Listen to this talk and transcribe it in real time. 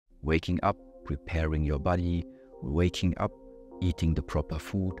Waking up, preparing your body, waking up, eating the proper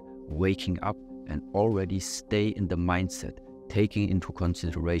food, waking up and already stay in the mindset, taking into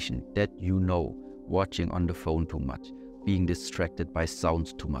consideration that watching on the phone too much, being distracted by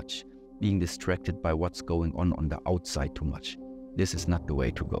sounds too much, being distracted by what's going on the outside too much. This is not the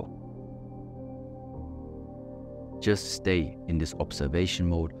way to go. Just stay in this observation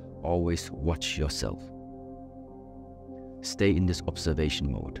mode, always watch yourself. Stay in this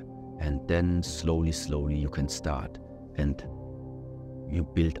observation mode, and then slowly you can start, and you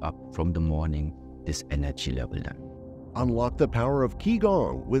build up from the morning this energy level then. Unlock the power of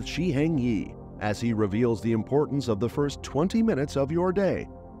Qigong with Shi Heng Yi as he reveals the importance of the first 20 minutes of your day.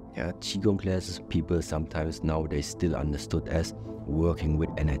 Yeah, Qigong classes, people sometimes nowadays still understood as working with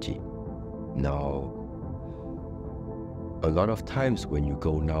energy. Now, a lot of times when you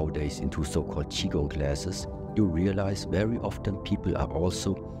go nowadays into so-called Qigong classes, you realize very often people are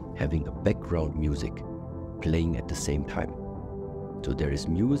also having a background music playing at the same time. So there is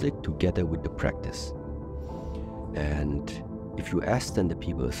music together with the practice. And if you ask then the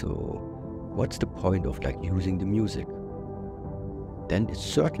people, so what's the point of using the music? Then it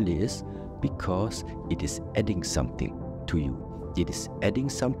certainly is because it is adding something to you. It is adding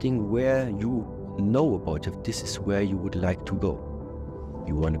something where you know about if this is where you would like to go.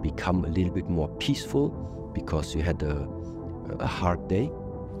 You want to become a little bit more peaceful because you had a hard day.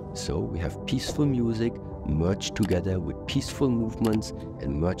 So we have peaceful music merged together with peaceful movements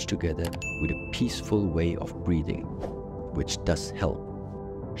and merged together with a peaceful way of breathing, which does help.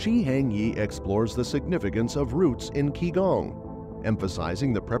 Shi Heng Yi explores the significance of roots in Qigong,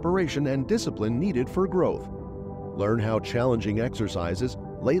 emphasizing the preparation and discipline needed for growth. Learn how challenging exercises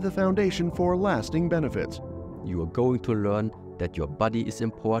lay the foundation for lasting benefits. You are going to learn that your body is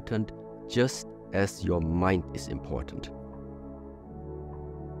important just as your mind is important.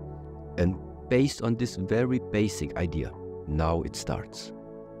 And based on this very basic idea, now it starts.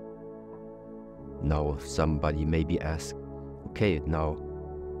 Now somebody maybe asks, okay, now,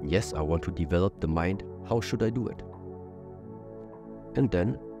 yes, I want to develop the mind, how should I do it? And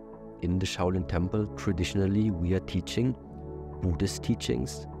then, in the Shaolin Temple, traditionally we are teaching Buddhist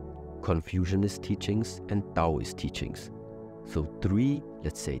teachings, Confucianist teachings, and Taoist teachings. So 3,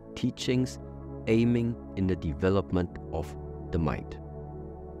 let's say, teachings aiming in the development of the mind.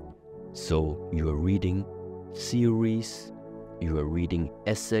 So you are reading series, you are reading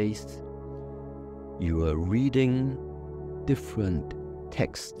essays, you are reading different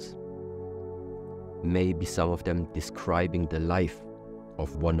texts, maybe some of them describing the life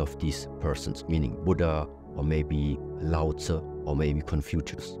of one of these persons, meaning Buddha, or maybe Lao Tzu, or maybe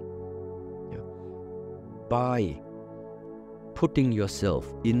Confucius. Yeah. By putting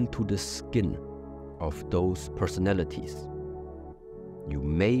yourself into the skin of those personalities, you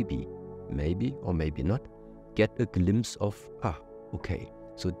maybe or maybe not, get a glimpse of, okay,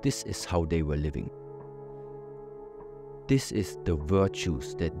 so this is how they were living. This is the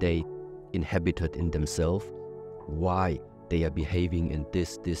virtues that they inhabited in themselves, why they are behaving in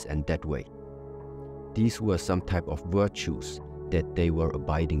this and that way. These were some type of virtues that they were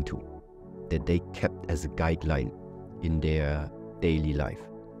abiding to, that they kept as a guideline in their daily life.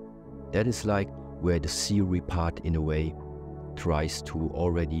 That is like where the theory part, in a way, tries to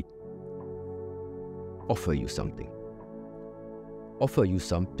already offer you something. Offer you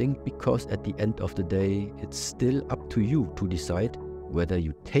something because at the end of the day, it's still up to you to decide whether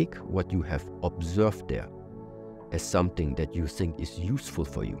you take what you have observed there as something that you think is useful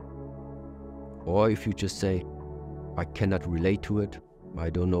for you. Or if you just say, I cannot relate to it, I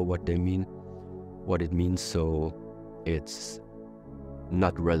don't know what it means, so it's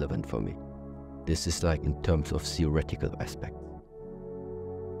not relevant for me. This is like in terms of theoretical aspect.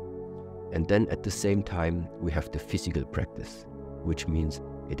 And then at the same time, we have the physical practice, which means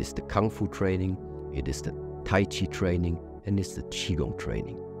it is the Kung Fu training, it is the Tai Chi training, and it's the Qigong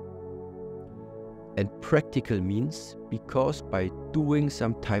training. And practical means because by doing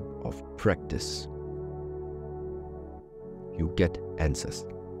some type of practice, you get answers.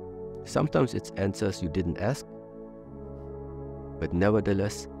 Sometimes it's answers you didn't ask, but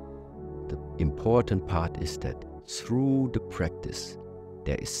nevertheless, the important part is that through the practice,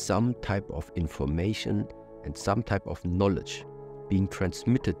 there is some type of information and some type of knowledge being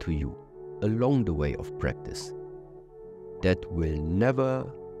transmitted to you along the way of practice that will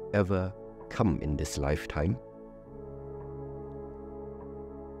never ever come in this lifetime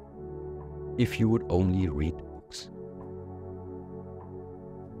if you would only read books.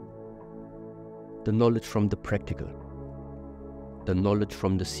 The knowledge from the practical, the knowledge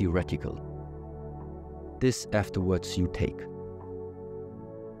from the theoretical, this afterwards you take.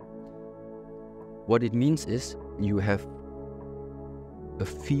 What it means is you have a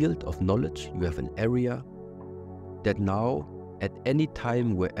field of knowledge, you have an area that now, at any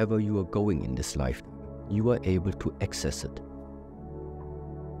time, wherever you are going in this life, you are able to access it.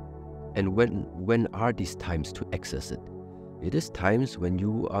 And when are these times to access it? It is times when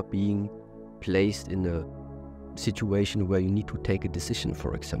you are being placed in a situation where you need to take a decision,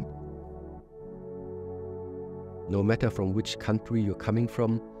 for example. No matter from which country you're coming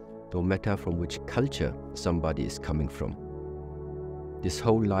from, no matter from which culture somebody is coming from, this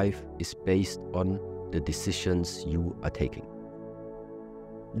whole life is based on the decisions you are taking.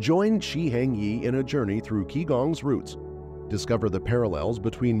 Join Shi Heng Yi in a journey through Qigong's roots. Discover the parallels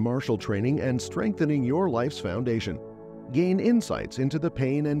between martial training and strengthening your life's foundation. Gain insights into the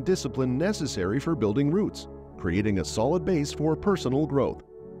pain and discipline necessary for building roots, creating a solid base for personal growth.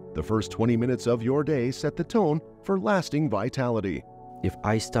 The first 20 minutes of your day set the tone for lasting vitality. If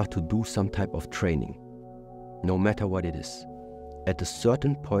I start to do some type of training, no matter what it is, at a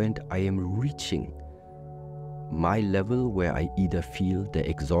certain point I am reaching my level where I either feel the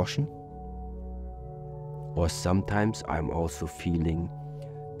exhaustion, or sometimes I'm also feeling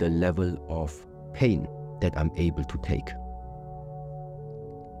the level of pain that I'm able to take.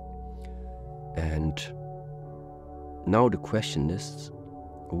 And now the question is,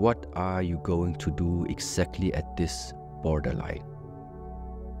 what are you going to do exactly at this borderline?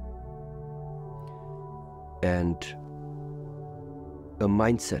 And a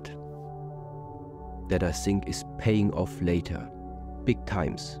mindset that I think is paying off later, big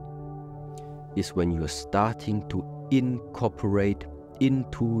times, is when you're starting to incorporate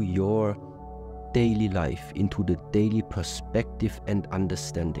into your daily life, into the daily perspective and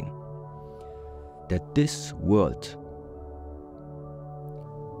understanding that this world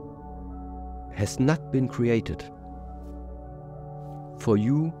has not been created for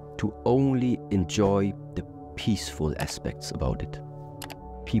you to only enjoy the peaceful aspects about it.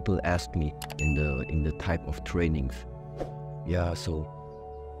 People ask me in the type of trainings, yeah, so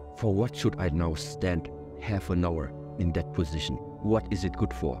for what should I now stand half an hour in that position? What is it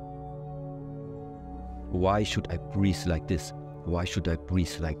good for? Why should I breathe like this? Why should I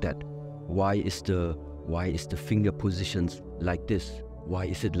breathe like that? Why is the finger positions like this? Why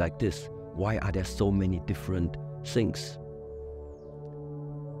is it like this? Why are there so many different things?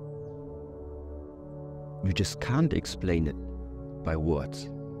 You just can't explain it by words.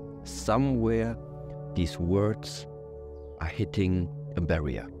 Somewhere these words are hitting a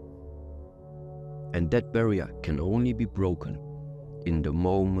barrier. And that barrier can only be broken in the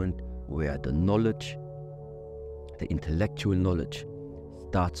moment where the knowledge, the intellectual knowledge,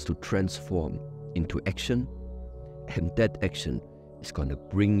 starts to transform into action, and that action is going to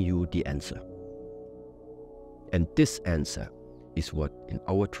bring you the answer. And this answer is what in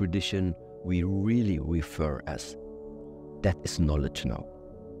our tradition we really refer as, that is knowledge now.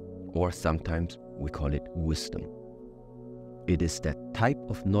 Or sometimes we call it wisdom. It is that type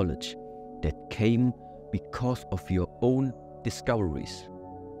of knowledge that came because of your own discoveries.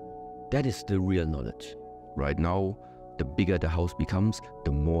 That is the real knowledge. Right now, the bigger the house becomes,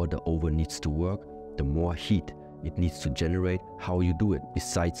 the more the oven needs to work, the more heat it needs to generate. How you do it,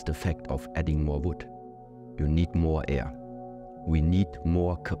 besides the fact of adding more wood, you need more air. We need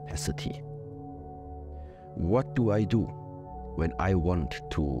more capacity. What do I do when I want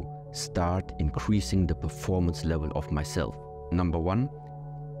to start increasing the performance level of myself? Number one,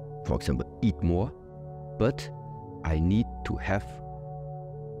 for example, eat more, but I need to have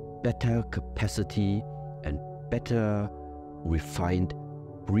better capacity and better refined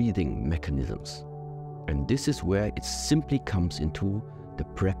breathing mechanisms. And this is where it simply comes into the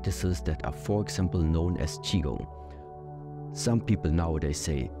practices that are, for example, known as Qigong. Some people nowadays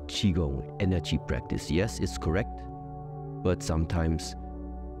say Qigong, energy practice. Yes, it's correct, but sometimes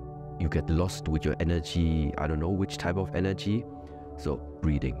you get lost with your energy. I don't know which type of energy. So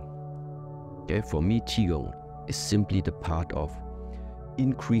breathing. Okay, for me, Qigong is simply the part of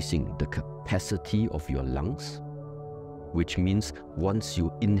increasing the capacity of your lungs, which means once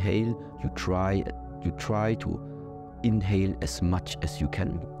you inhale, you try to inhale as much as you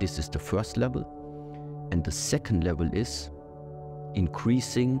can. This is the first level. And the second level is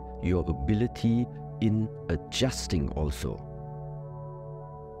increasing your ability in adjusting also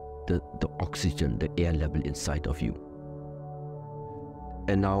the oxygen, the air level inside of you.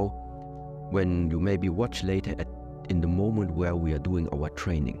 And now, when you maybe watch later in the moment where we are doing our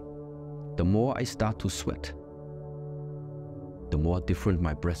training, the more I start to sweat, the more different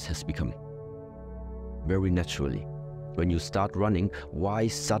my breath has become. Very naturally. When you start running, why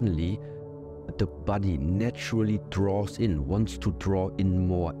suddenly the body naturally wants to draw in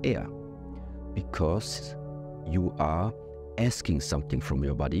more air? Because you are asking something from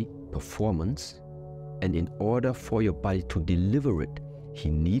your body, performance, and in order for your body to deliver it, he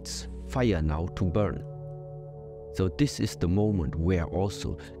needs fire now to burn. So this is the moment where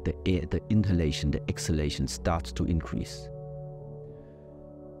also the air, the inhalation, the exhalation starts to increase.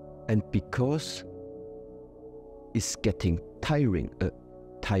 And because it's getting tiring,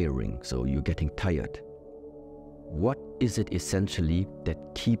 so you're getting tired, what is it essentially that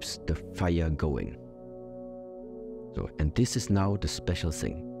keeps the fire going? So, and this is now the special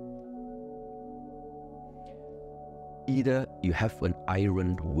thing. Either you have an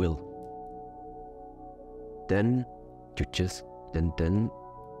iron will, then you just then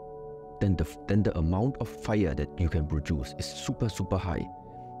the amount of fire that you can produce is super high.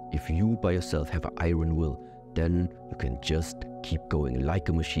 If you by yourself have an iron will, then you can just keep going like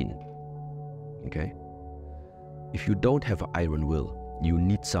a machine. Okay? If you don't have an iron will, you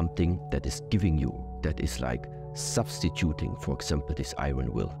need something that is giving you, that is like substituting, for example, this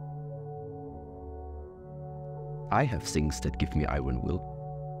iron will. I have things that give me iron will.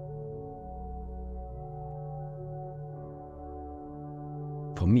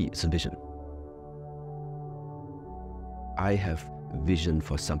 For me, it's a vision. I have vision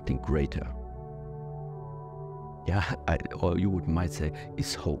for something greater. Yeah, or you might say,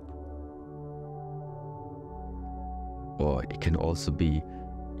 it's hope. Or it can also be,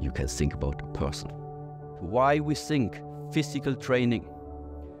 you can think about a person. Why we think physical training,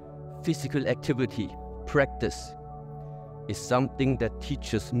 physical activity, practice is something that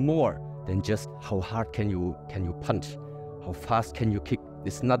teaches more than just how hard can you punch, how fast can you kick.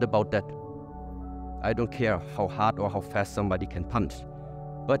 It's not about that. I don't care how hard or how fast somebody can punch,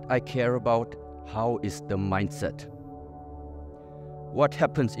 but I care about how is the mindset. What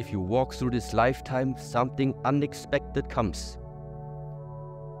happens if you walk through this lifetime, something unexpected comes?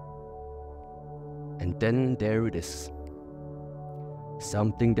 And then there it is,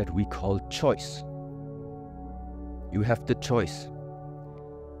 something that we call choice. You have the choice.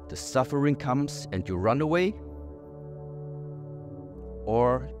 The suffering comes and you run away,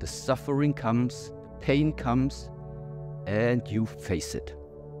 or the suffering comes, the pain comes, and you face it.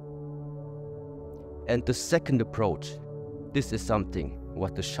 And the second approach, this is something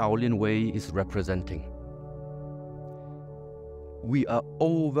what the Shaolin way is representing. We are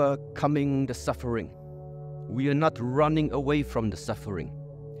overcoming the suffering. We are not running away from the suffering.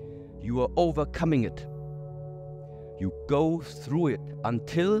 You are overcoming it. You go through it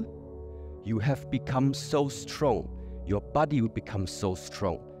until you have become so strong. Your body will become so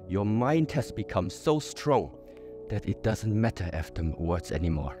strong. Your mind has become so strong that it doesn't matter afterwards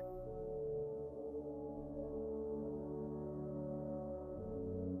anymore.